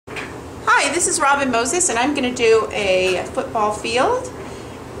Hi, this is Robin Moses, and I'm going to do a football field.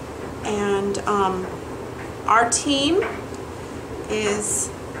 And our team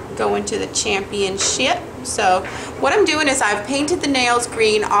is going to the championship. So what I'm doing is I've painted the nails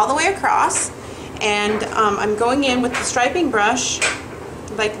green all the way across, and I'm going in with the striping brush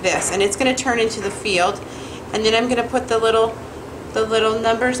like this, and it's going to turn into the field. And then I'm going to put the little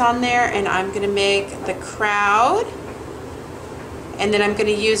numbers on there, and I'm going to make the crowd. And then I'm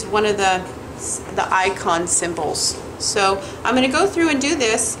going to use one of the icon symbols. So I'm going to go through and do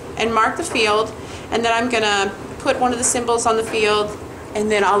this and mark the field, and then I'm going to put one of the symbols on the field,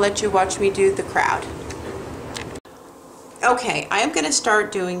 and then I'll let you watch me do the crowd. Okay, I am going to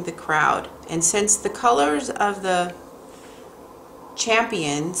start doing the crowd, and since the colors of the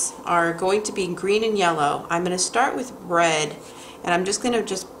champions are going to be green and yellow, I'm going to start with red, and I'm just going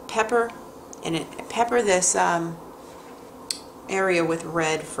to pepper this area with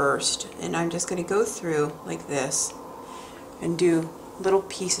red first, and I'm just going to go through like this and do little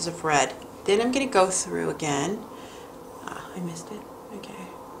pieces of red. Then I'm going to go through again. I missed it. Okay.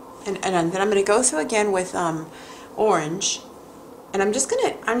 And then I'm going to go through again with orange, and I'm just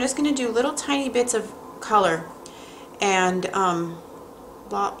going to do little tiny bits of color, and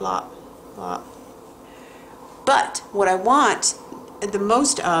blah blah blah. But what I want the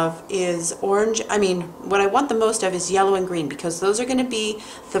most of is orange. What I want the most of is yellow and green, because those are going to be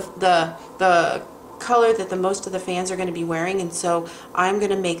the color that the most of the fans are going to be wearing, and so I'm going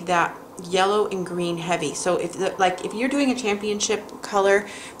to make that yellow and green heavy. So if you're doing a championship color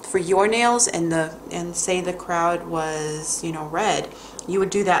for your nails, and say the crowd was, you know, red, you would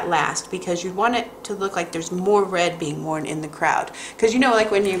do that last, because you want it to look like there's more red being worn in the crowd. Because, you know,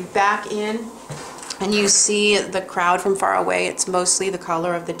 like when you back in and you see the crowd from far away, it's mostly the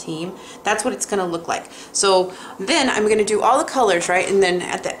color of the team. That's what it's going to look like. So then I'm going to do all the colors, right? And then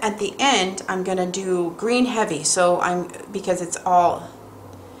at the end, I'm going to do green heavy. So because it's all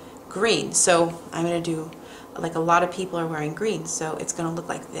green, so I'm going to do, like, a lot of people are wearing green, so it's going to look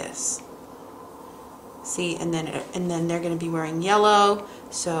like this. See, and then they're going to be wearing yellow,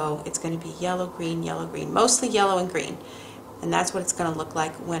 so it's going to be yellow, green, mostly yellow and green, and that's what it's going to look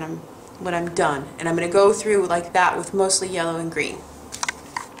like when I'm done. And I'm going to go through like that with mostly yellow and green.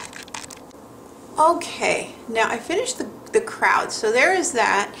 Okay, now I finished the crowd, so there is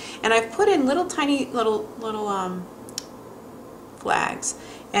that, and I've put in little tiny flags,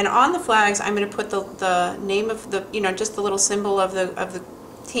 and on the flags I'm going to put the name of the, you know, just the little symbol of the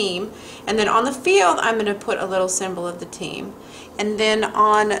team, and then on the field I'm going to put a little symbol of the team, and then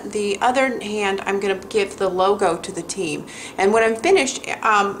on the other hand I'm going to give the logo to the team. And when I'm finished,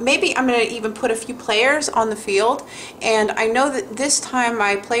 maybe I'm going to even put a few players on the field, and I know that this time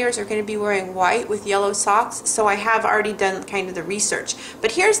my players are going to be wearing white with yellow socks, so I have already done kind of the research.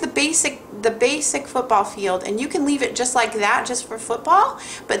 But here's the basic football field, and you can leave it just like that, just for football,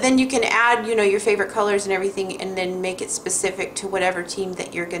 but then you can add, you know, your favorite colors and everything, and then make it specific to whatever team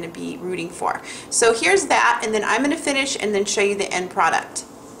that you're going to be rooting for. So here's that, and then I'm going to finish and then show you the end product.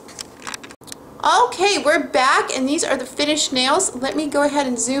 Okay, we're back, and these are the finished nails. Let me go ahead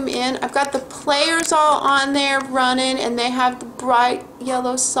and zoom in. I've got the players all on there running, and they have the bright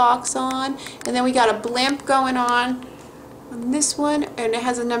yellow socks on, and then we got a blimp going on this one, and it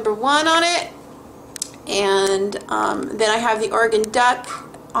has a number 1 on it, and then I have the Oregon Duck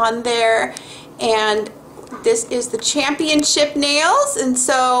on there, and this is the championship nails. And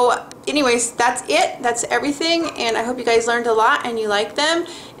so anyways, that's it. That's everything, and I hope you guys learned a lot and you like them,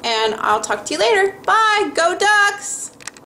 and I'll talk to you later. Bye! Go Ducks!